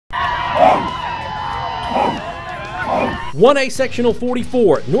1A Sectional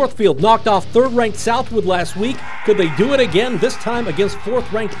 44, Northfield knocked off third-ranked Southwood last week. Could they do it again, this time against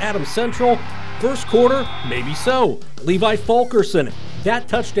fourth-ranked Adams Central? First quarter, maybe so. Levi Fulkerson. That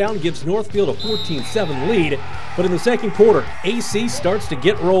touchdown gives Northfield a 14-7 lead, but in the second quarter, AC starts to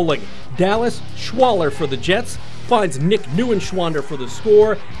get rolling. Dallas Schwaller for the Jets finds Nick Neuenschwander for the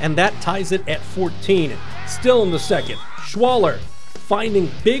score, and that ties it at 14. Still in the second, Schwaller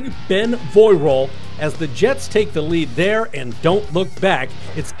finding Big Ben Voirol as the Jets take the lead there and don't look back.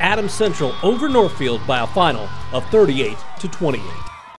 It's Adams Central over Northfield by a final of 38-28.